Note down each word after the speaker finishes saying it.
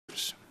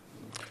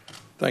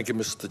Thank you,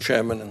 Mr.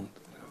 Chairman, and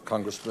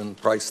Congressman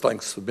Price,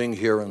 thanks for being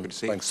here, and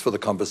thanks for the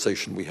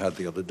conversation we had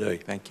the other day.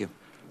 Thank you.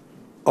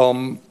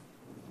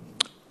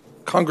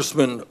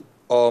 Congressman,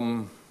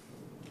 on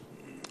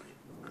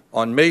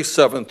May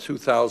 7th,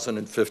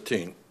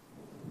 2015,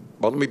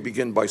 well, let me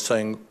begin by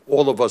saying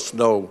all of us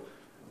know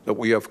that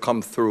we have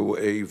come through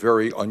a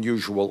very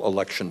unusual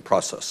election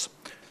process.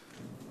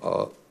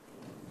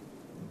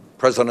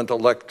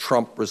 President-elect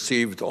Trump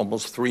received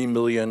almost 3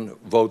 million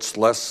votes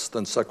less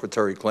than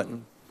Secretary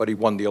Clinton, but he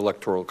won the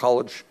Electoral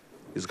College.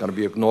 He's going to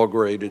be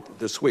inaugurated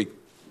this week.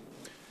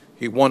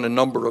 He won a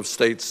number of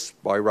states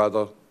by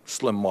rather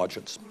slim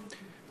margins.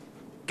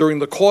 During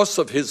the course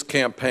of his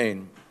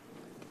campaign,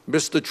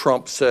 Mr.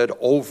 Trump said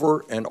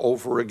over and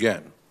over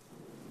again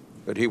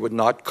that he would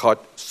not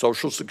cut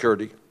Social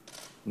Security,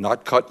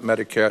 not cut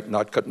Medicare,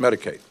 not cut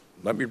Medicaid.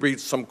 Let me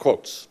read some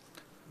quotes.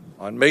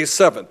 On May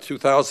 7th,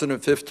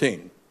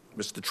 2015,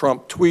 Mr.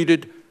 Trump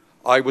tweeted,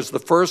 "I was the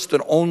first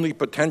and only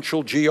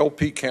potential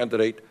GOP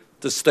candidate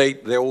to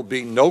state there will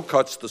be no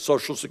cuts to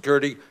Social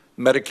Security,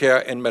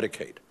 Medicare, and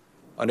Medicaid."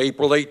 On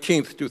April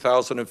 18th,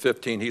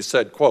 2015, he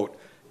said, quote,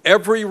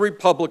 "Every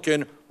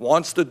Republican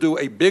wants to do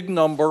a big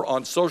number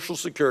on Social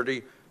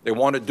Security. They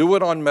want to do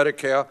it on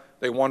Medicare.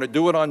 They want to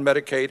do it on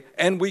Medicaid,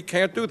 and we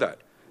can't do that.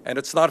 And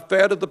it's not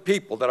fair to the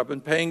people that have been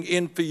paying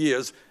in for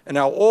years, and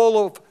now all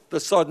of a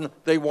sudden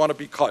they want to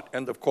be cut,"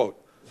 end of quote.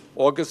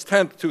 August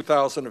 10th,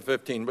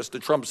 2015,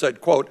 Mr. Trump said,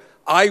 quote,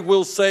 "I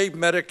will save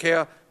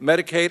Medicare,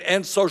 Medicaid,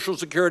 and Social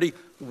Security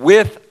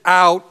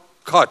without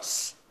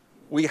cuts.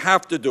 We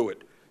have to do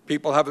it.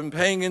 People have been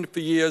paying in for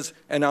years,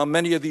 and now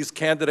many of these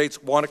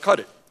candidates want to cut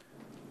it,"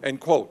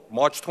 end quote.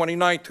 March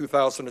 29th,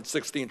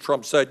 2016,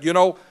 Trump said, "You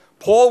know,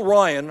 Paul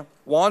Ryan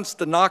wants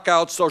to knock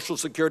out Social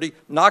Security,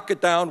 knock it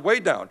down, way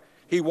down.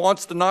 He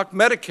wants to knock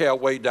Medicare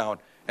way down.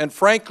 And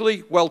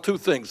frankly, well, two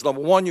things.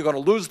 Number one, you're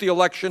going to lose the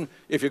election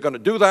if you're going to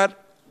do that.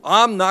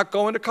 I'm not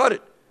going to cut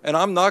it, and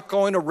I'm not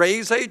going to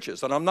raise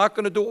ages, and I'm not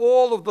going to do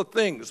all of the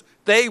things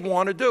they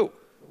want to do.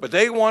 But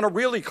they want to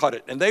really cut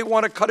it, and they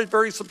want to cut it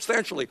very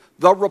substantially,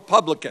 the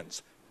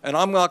Republicans. And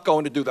I'm not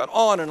going to do that,"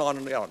 on and on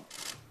and on.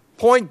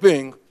 Point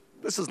being,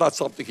 this is not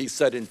something he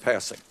said in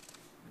passing.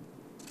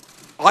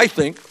 I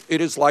think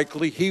it is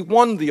likely he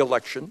won the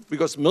election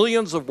because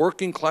millions of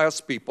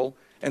working-class people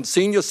and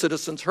senior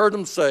citizens heard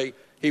him say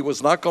he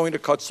was not going to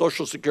cut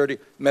Social Security,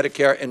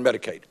 Medicare, and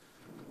Medicaid.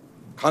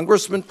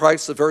 Congressman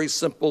Price, a very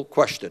simple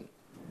question.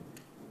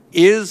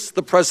 Is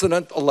the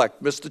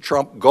president-elect, Mr.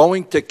 Trump,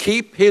 going to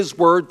keep his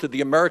word to the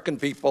American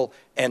people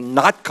and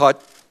not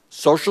cut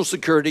Social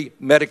Security,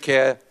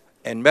 Medicare,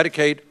 and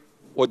Medicaid,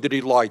 or did he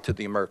lie to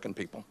the American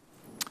people?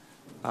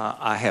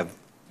 I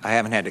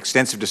haven't had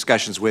extensive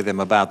discussions with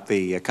him about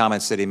the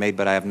comments that he made,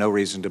 but I have no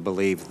reason to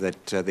believe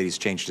that he's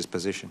changed his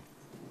position.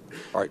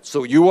 All right,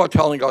 so you are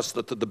telling us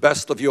that to the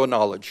best of your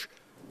knowledge,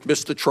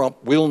 Mr. Trump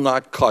will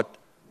not cut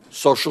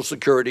Social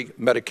Security,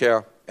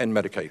 Medicare, and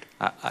Medicaid.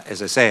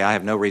 As I say, I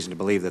have no reason to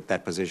believe that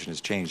that position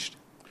has changed.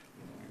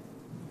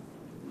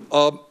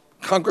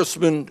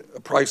 Congressman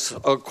Price,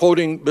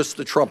 quoting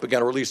Mr. Trump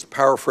again, or at least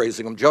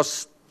paraphrasing him,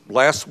 just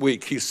last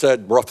week he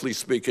said, roughly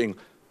speaking,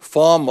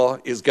 "Pharma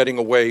is getting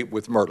away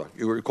with murder."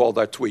 You recall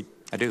that tweet?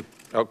 I do.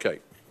 Okay.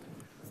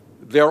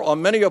 There are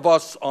many of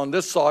us on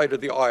this side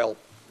of the aisle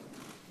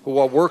who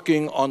are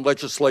working on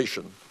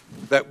legislation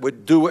that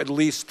would do at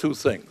least two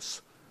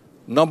things.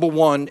 Number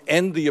one,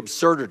 end the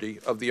absurdity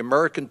of the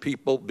American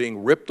people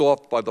being ripped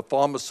off by the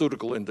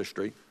pharmaceutical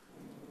industry,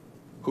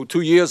 who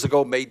 2 years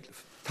ago made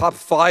top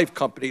 5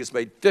 companies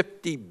made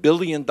 $50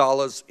 billion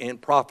in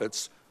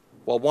profits,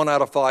 while 1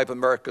 out of 5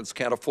 Americans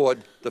can't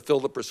afford to fill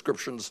the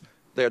prescriptions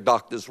their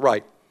doctors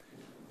write.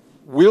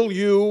 Will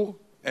you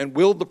and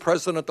will the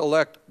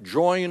president-elect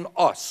join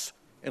us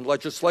in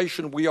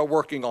legislation we are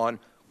working on,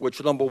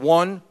 which, number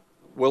one,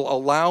 will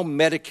allow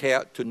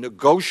Medicare to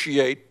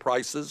negotiate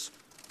prices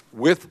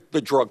with the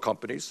drug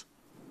companies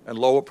and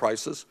lower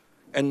prices,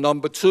 and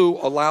number two,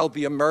 allow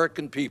the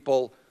American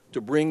people to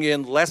bring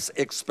in less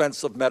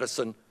expensive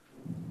medicine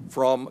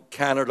from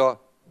Canada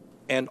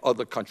and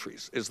other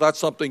countries? Is that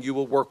something you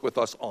will work with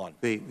us on?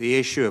 The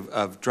issue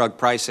of drug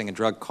pricing and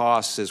drug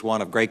costs is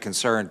one of great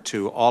concern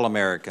to all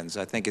Americans.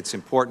 I think it's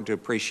important to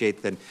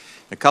appreciate that in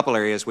a couple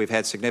areas we've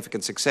had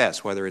significant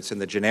success, whether it's in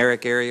the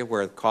generic area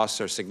where costs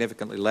are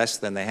significantly less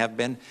than they have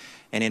been,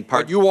 and in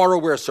part— But you are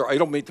aware, sir, I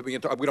don't mean to be,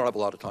 we don't have a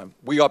lot of time.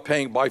 We are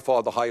paying by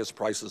far the highest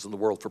prices in the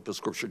world for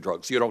prescription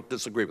drugs. You don't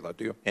disagree with that,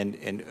 do you?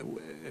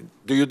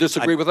 Do you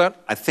disagree with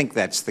that? I think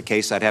that's the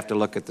case. I'd have to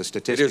look at the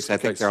statistics. I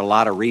think there are a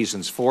lot of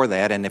reasons for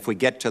that, and if we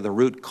get to the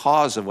root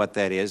cause of what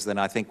that is, then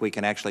I think we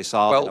can actually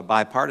solve it in a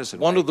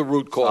bipartisan way. One of the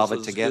root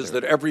causes is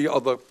that every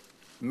other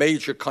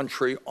major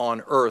country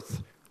on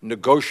earth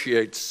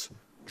negotiates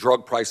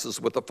drug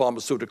prices with the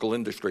pharmaceutical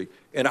industry.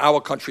 In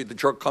our country, the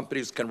drug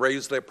companies can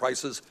raise their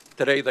prices.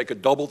 Today, they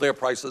could double their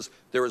prices.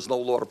 There is no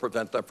law to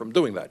prevent them from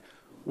doing that.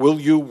 Will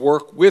you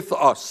work with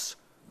us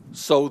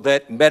so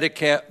that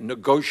Medicare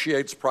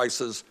negotiates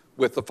prices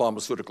with the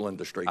pharmaceutical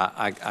industry.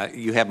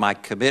 You have my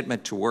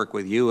commitment to work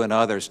with you and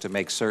others to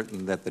make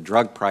certain that the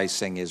drug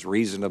pricing is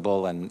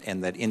reasonable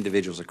and that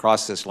individuals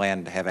across this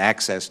land have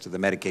access to the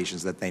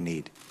medications that they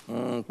need.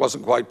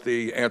 Wasn't quite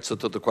the answer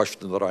to the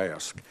question that I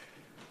asked.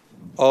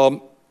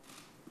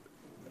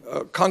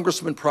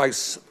 Congressman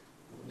Price,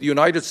 the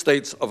United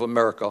States of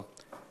America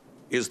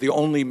is the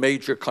only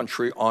major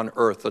country on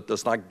earth that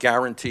does not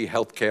guarantee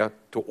health care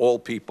to all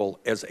people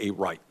as a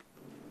right.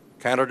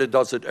 Canada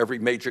does it. Every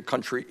major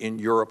country in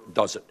Europe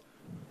does it.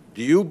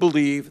 Do you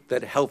believe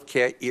that health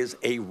care is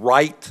a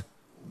right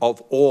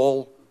of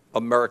all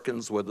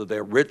Americans, whether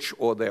they're rich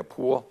or they're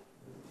poor?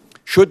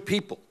 Should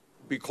people,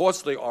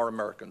 because they are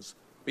Americans,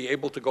 be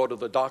able to go to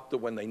the doctor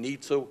when they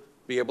need to,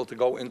 be able to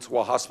go into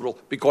a hospital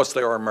because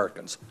they are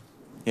Americans?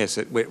 Yes,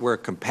 we're a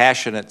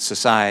compassionate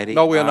society.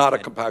 No, we are not a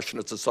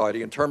compassionate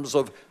society. In terms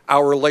of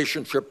our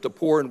relationship to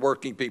poor and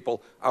working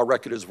people, our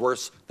record is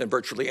worse than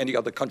virtually any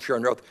other country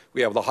on earth.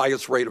 We have the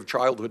highest rate of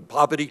childhood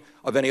poverty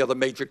of any other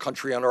major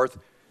country on earth,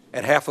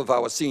 and half of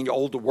our senior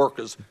older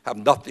workers have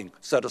nothing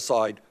set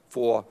aside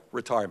for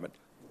retirement.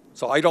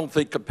 So I don't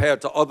think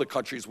compared to other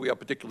countries we are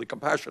particularly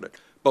compassionate.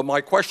 But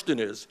my question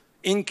is,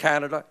 in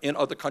Canada, in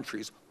other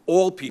countries,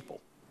 all people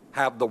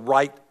have the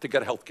right to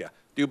get health care.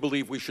 Do you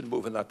believe we should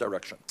move in that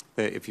direction?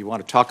 If you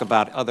want to talk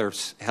about other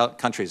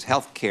countries'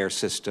 health care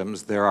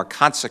systems, there are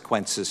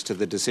consequences to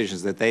the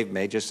decisions that they've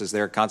made, just as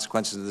there are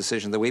consequences to the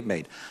decision that we've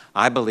made.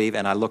 I believe,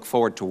 and I look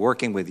forward to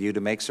working with you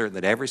to make certain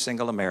that every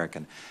single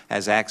American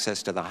has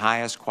access to the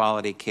highest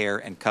quality care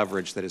and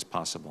coverage that is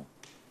possible.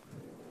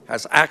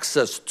 Has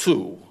access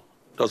to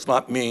does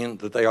not mean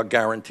that they are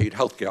guaranteed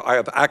health care. I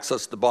have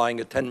access to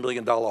buying a $10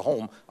 million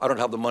home. I don't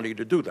have the money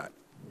to do that.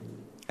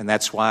 And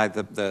that's why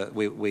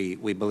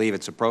we believe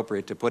it's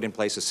appropriate to put in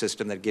place a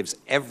system that gives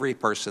every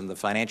person the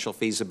financial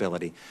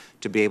feasibility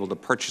to be able to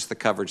purchase the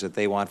coverage that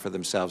they want for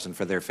themselves and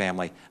for their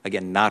family.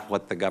 Again, not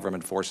what the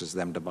government forces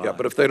them to buy. Yeah,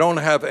 but if they don't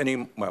have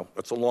any, well,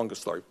 that's a longer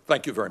story.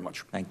 Thank you very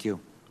much. Thank you.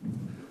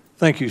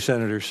 Thank you,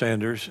 Senator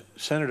Sanders.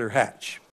 Senator Hatch.